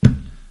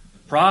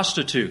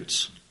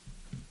 Prostitutes.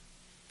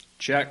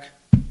 Check.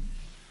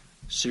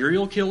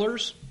 Serial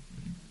killers.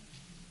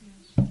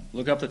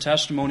 Look up the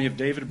testimony of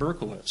David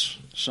Berkowitz,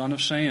 son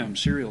of Sam,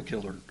 serial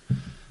killer,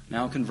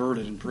 now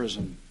converted in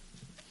prison.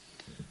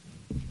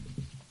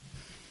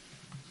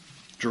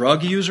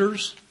 Drug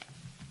users.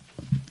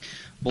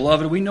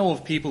 Beloved, we know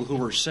of people who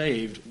were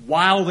saved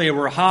while they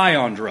were high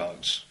on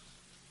drugs.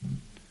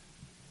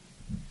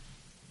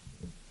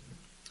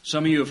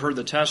 Some of you have heard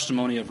the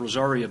testimony of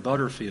Rosaria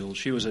Butterfield.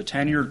 She was a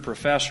tenured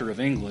professor of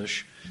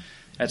English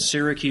at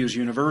Syracuse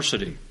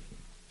University.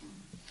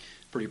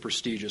 Pretty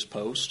prestigious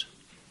post.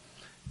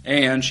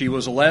 And she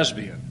was a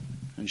lesbian.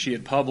 And she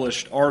had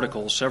published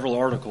several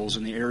articles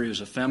in the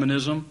areas of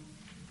feminism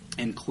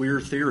and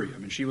queer theory. I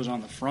mean, she was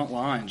on the front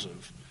lines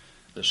of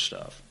this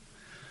stuff.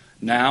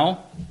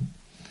 Now,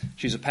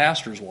 she's a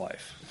pastor's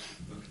wife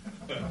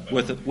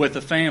with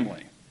a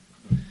family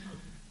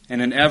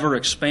and an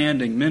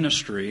ever-expanding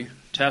ministry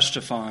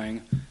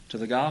testifying to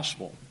the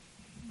gospel.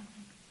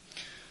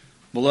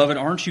 Beloved,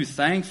 aren't you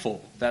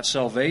thankful that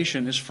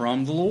salvation is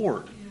from the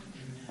Lord?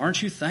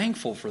 Aren't you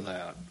thankful for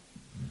that?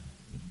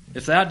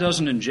 If that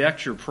doesn't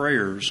inject your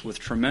prayers with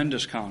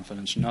tremendous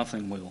confidence,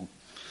 nothing will.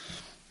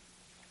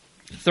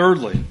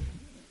 Thirdly,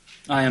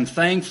 I am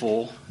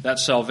thankful that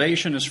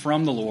salvation is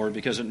from the Lord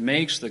because it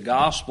makes the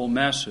gospel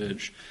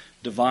message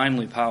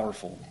divinely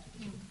powerful.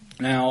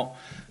 Now,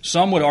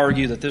 some would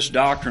argue that this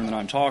doctrine that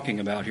I'm talking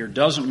about here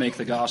doesn't make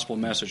the gospel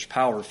message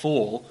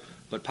powerful,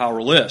 but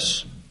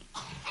powerless,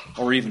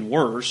 or even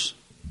worse,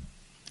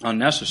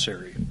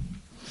 unnecessary.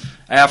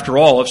 After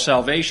all, if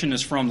salvation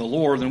is from the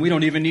Lord, then we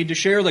don't even need to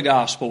share the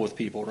gospel with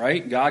people,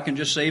 right? God can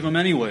just save them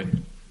anyway.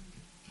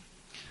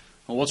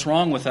 Well, what's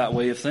wrong with that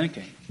way of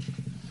thinking?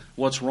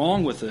 What's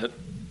wrong with it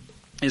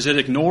is it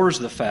ignores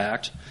the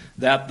fact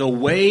that the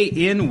way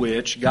in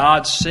which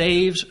God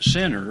saves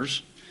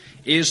sinners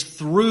is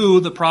through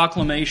the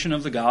proclamation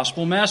of the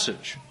gospel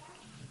message.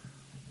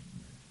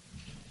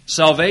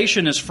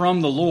 Salvation is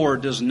from the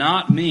Lord does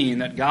not mean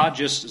that God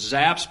just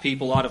zaps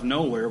people out of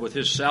nowhere with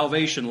His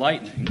salvation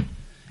lightning,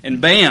 and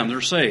bam,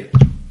 they're saved.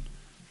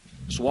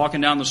 Just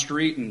walking down the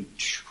street and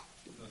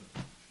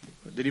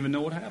didn't even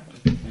know what happened,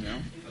 you know?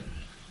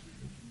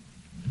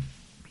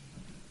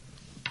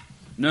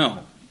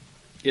 No.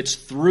 It's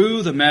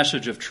through the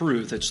message of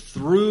truth. It's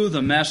through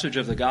the message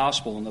of the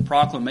gospel and the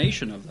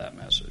proclamation of that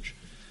message.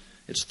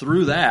 It's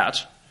through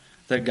that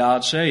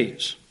God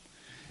saves.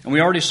 And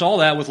we already saw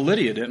that with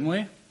Lydia, didn't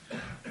we?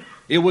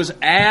 It was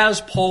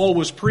as Paul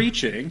was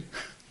preaching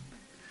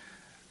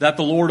that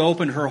the Lord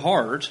opened her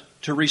heart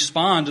to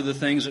respond to the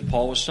things that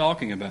Paul was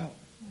talking about.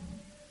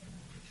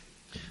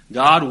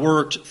 God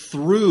worked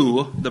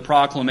through the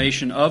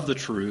proclamation of the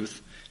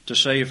truth to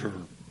save her.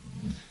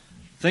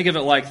 Think of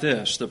it like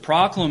this. The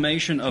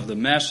proclamation of the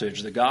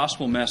message, the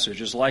gospel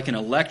message, is like an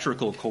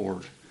electrical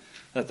cord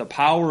that the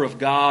power of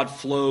God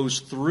flows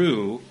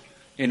through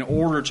in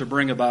order to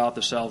bring about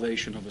the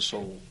salvation of a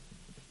soul.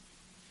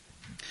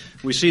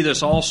 We see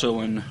this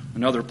also in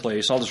another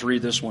place. I'll just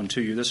read this one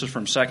to you. This is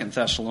from 2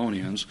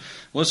 Thessalonians.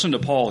 Listen to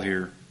Paul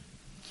here.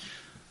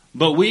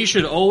 But we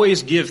should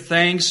always give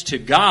thanks to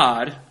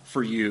God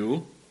for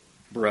you,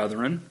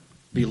 brethren,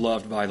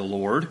 beloved by the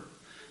Lord,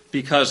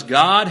 because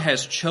God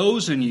has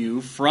chosen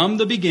you from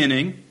the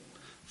beginning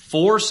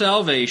for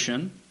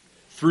salvation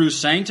through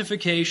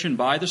sanctification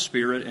by the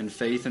Spirit and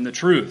faith in the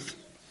truth.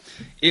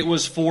 It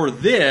was for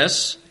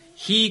this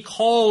He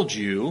called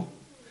you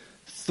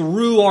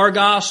through our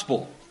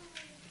gospel.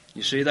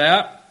 You see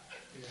that?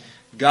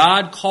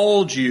 God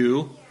called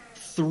you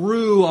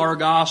through our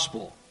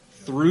gospel,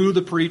 through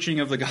the preaching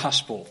of the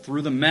gospel,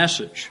 through the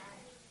message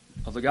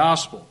of the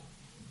gospel,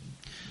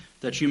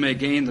 that you may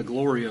gain the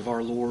glory of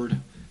our Lord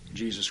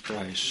Jesus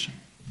Christ.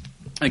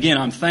 Again,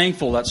 I'm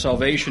thankful that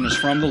salvation is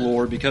from the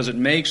Lord because it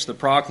makes the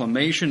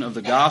proclamation of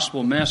the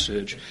gospel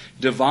message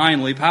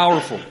divinely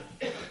powerful.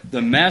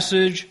 The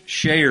message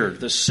shared,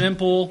 the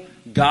simple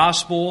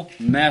gospel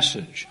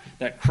message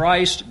that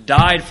Christ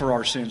died for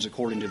our sins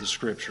according to the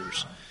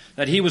Scriptures,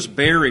 that He was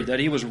buried, that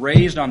He was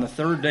raised on the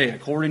third day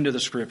according to the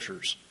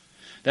Scriptures.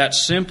 That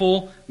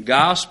simple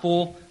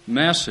gospel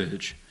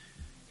message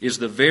is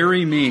the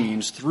very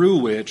means through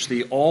which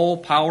the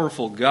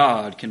all-powerful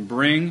God can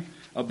bring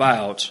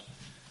about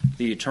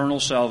the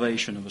eternal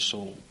salvation of a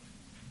soul.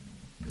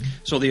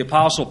 So the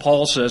Apostle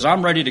Paul says,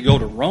 I'm ready to go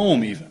to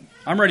Rome even.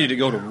 I'm ready to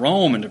go to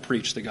Rome and to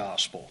preach the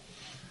gospel.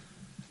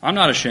 I'm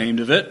not ashamed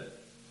of it.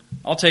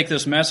 I'll take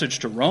this message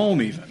to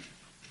Rome even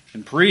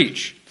and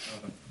preach.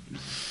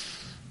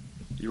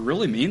 You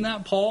really mean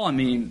that, Paul? I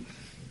mean,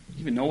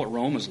 you even know what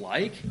Rome is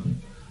like?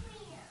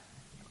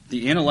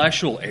 The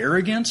intellectual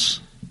arrogance,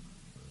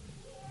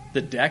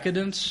 the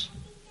decadence,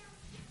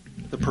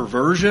 the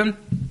perversion.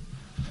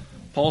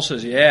 Paul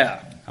says,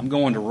 yeah, I'm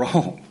going to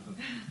Rome.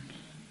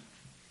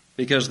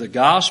 Because the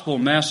gospel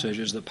message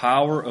is the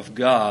power of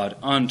God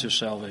unto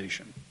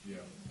salvation.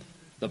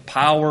 The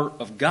power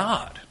of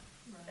God.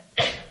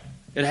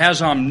 It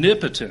has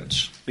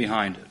omnipotence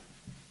behind it.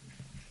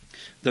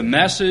 The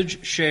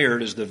message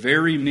shared is the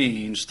very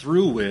means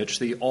through which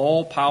the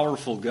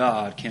all-powerful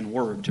God can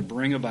work to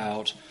bring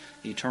about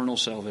eternal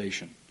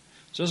salvation.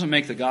 This doesn't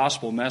make the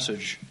gospel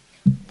message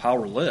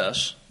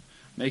powerless.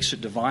 It makes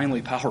it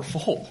divinely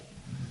powerful.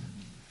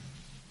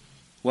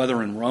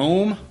 Whether in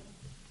Rome,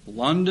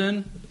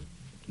 London,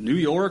 New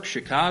York,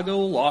 Chicago,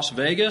 Las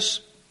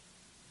Vegas,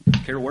 I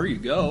don't care where you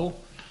go,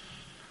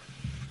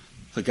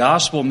 the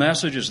gospel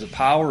message is the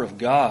power of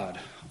God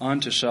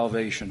unto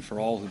salvation for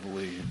all who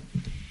believe.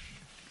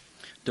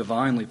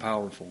 Divinely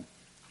powerful.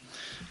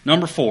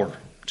 Number 4.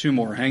 2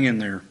 more. Hang in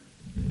there.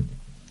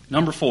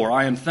 Number 4.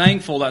 I am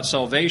thankful that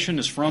salvation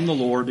is from the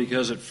Lord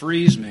because it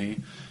frees me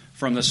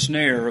from the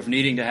snare of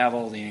needing to have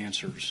all the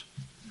answers.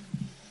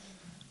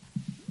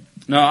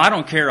 Now, I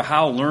don't care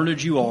how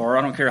learned you are.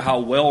 I don't care how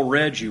well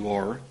read you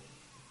are.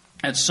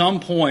 At some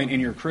point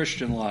in your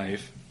Christian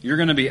life, you're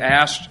going to be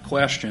asked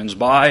questions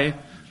by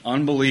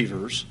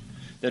unbelievers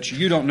that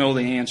you don't know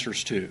the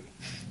answers to.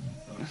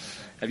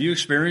 Have you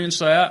experienced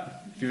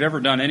that? If you've ever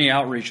done any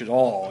outreach at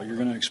all, you're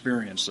going to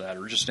experience that,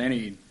 or just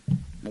any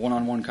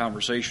one-on-one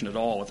conversation at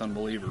all with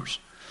unbelievers.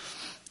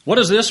 What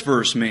does this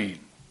verse mean?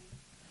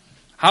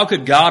 How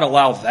could God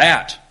allow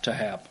that to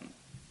happen?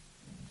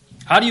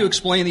 How do you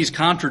explain these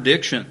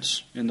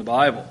contradictions in the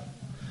Bible?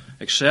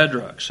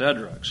 Etc.,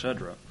 etc.,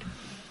 etc.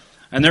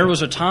 And there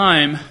was a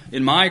time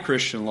in my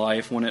Christian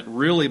life when it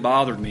really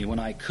bothered me when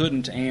I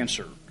couldn't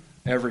answer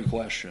every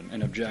question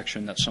and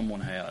objection that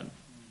someone had.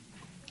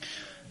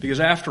 Because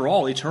after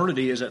all,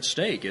 eternity is at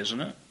stake,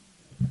 isn't it?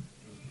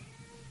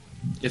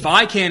 If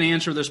I can't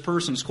answer this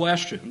person's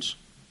questions,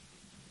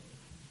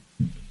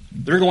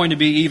 they're going to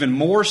be even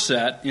more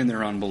set in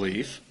their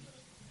unbelief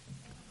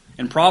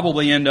and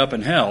probably end up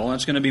in hell, and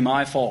it's going to be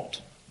my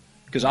fault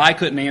because I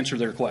couldn't answer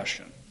their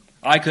question.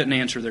 I couldn't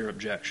answer their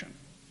objection.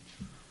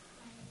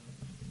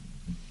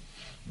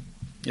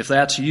 If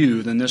that's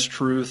you, then this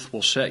truth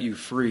will set you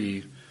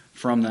free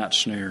from that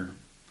snare,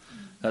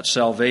 that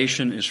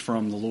salvation is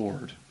from the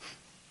Lord.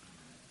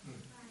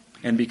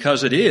 And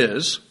because it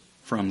is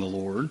from the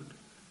Lord,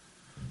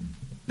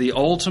 the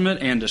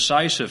ultimate and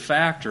decisive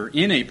factor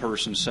in a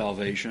person's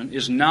salvation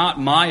is not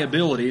my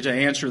ability to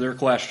answer their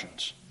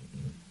questions.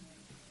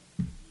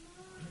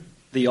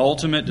 The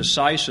ultimate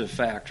decisive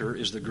factor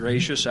is the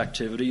gracious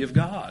activity of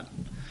God.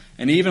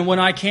 And even when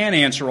I can't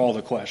answer all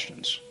the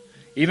questions,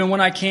 even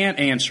when I can't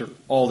answer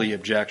all the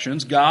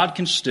objections, God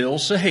can still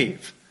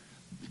save.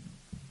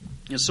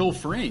 It's so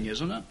freeing,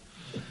 isn't it?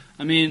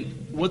 I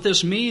mean, what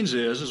this means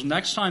is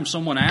next time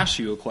someone asks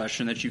you a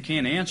question that you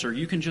can't answer,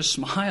 you can just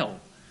smile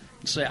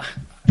and say,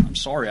 I'm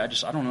sorry, I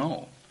don't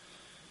know.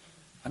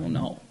 I don't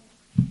know.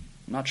 I'm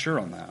not sure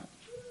on that.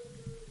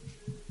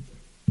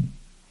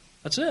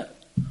 That's it.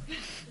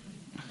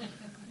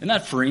 Isn't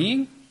that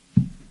freeing?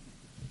 You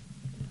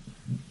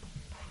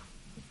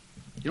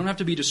don't have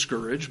to be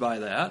discouraged by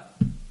that.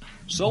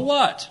 So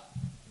what?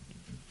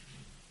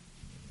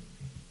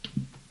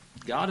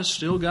 God is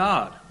still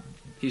God.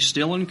 He's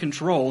still in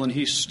control, and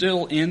He's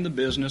still in the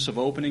business of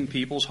opening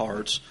people's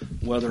hearts,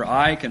 whether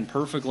I can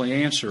perfectly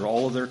answer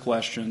all of their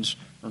questions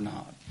or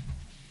not.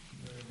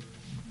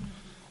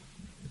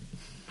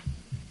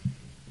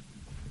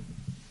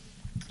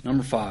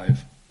 Number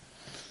 5,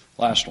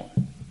 last one.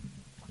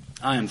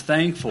 I am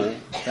thankful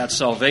that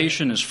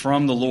salvation is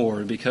from the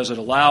Lord because it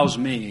allows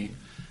me,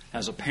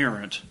 as a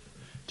parent,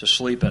 to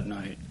sleep at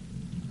night.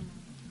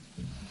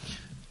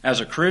 As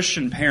a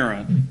Christian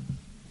parent,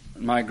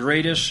 my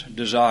greatest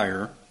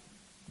desire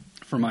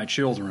for my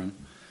children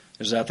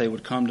is that they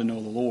would come to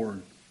know the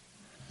Lord.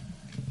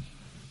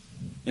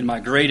 And my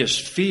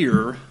greatest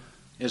fear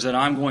is that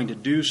I'm going to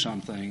do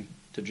something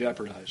to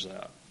jeopardize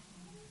that.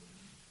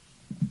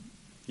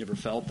 You ever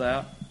felt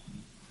that?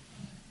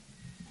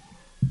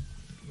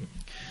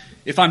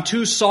 If I'm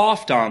too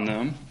soft on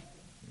them,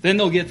 then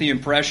they'll get the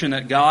impression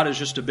that God is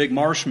just a big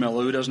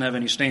marshmallow who doesn't have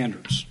any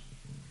standards.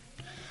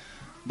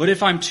 But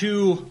if I'm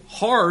too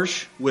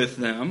harsh with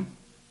them,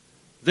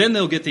 then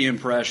they'll get the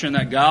impression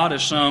that God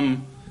is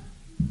some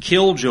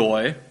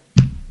killjoy,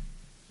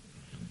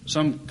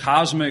 some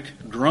cosmic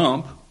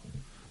grump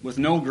with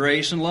no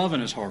grace and love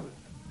in his heart. What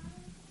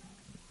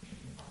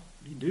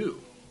do you do?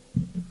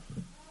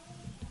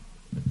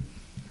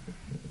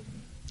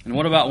 And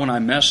what about when I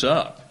mess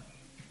up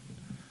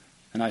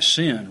and I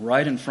sin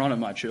right in front of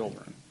my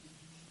children?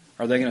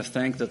 Are they going to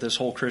think that this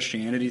whole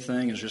Christianity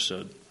thing is just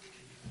a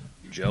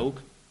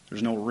joke?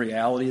 There's no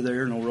reality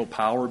there, no real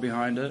power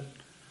behind it.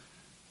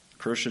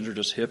 Christians are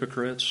just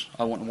hypocrites.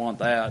 I wouldn't want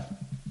that.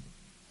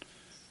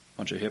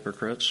 Bunch of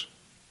hypocrites.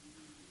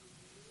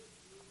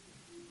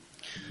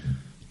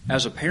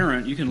 As a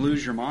parent, you can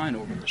lose your mind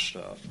over this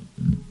stuff.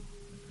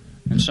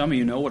 And some of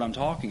you know what I'm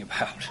talking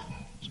about.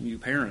 Some of you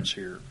parents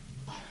here.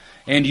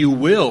 And you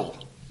will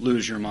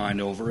lose your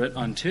mind over it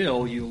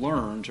until you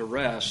learn to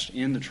rest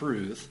in the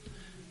truth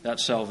that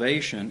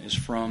salvation is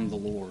from the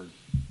Lord.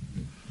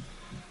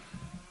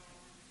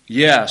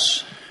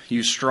 Yes,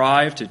 you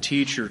strive to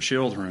teach your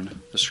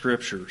children the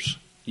Scriptures.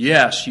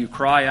 Yes, you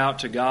cry out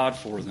to God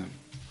for them.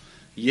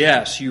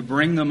 Yes, you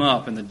bring them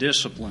up in the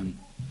discipline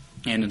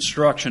and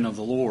instruction of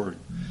the Lord.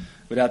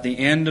 But at the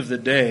end of the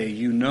day,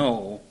 you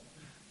know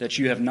that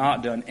you have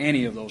not done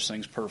any of those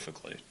things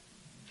perfectly.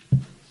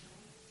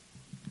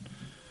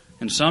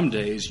 And some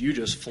days, you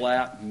just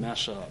flat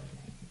mess up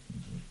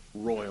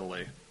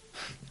royally.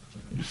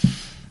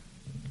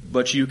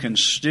 But you can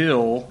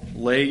still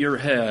lay your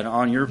head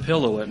on your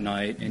pillow at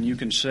night and you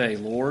can say,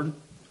 Lord,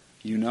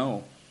 you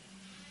know.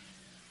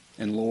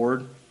 And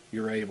Lord,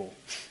 you're able.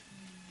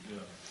 Yeah.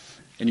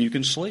 And you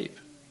can sleep.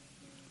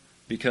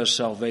 Because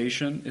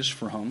salvation is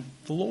from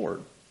the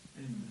Lord.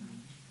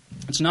 Amen.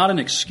 It's not an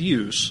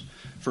excuse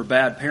for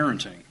bad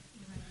parenting.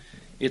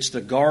 It's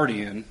the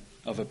guardian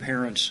of a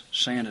parent's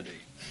sanity.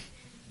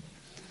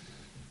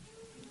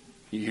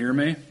 You hear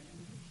me?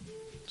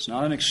 It's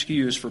not an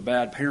excuse for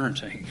bad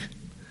parenting.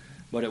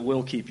 But it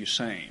will keep you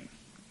sane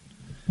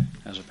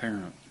as a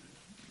parent.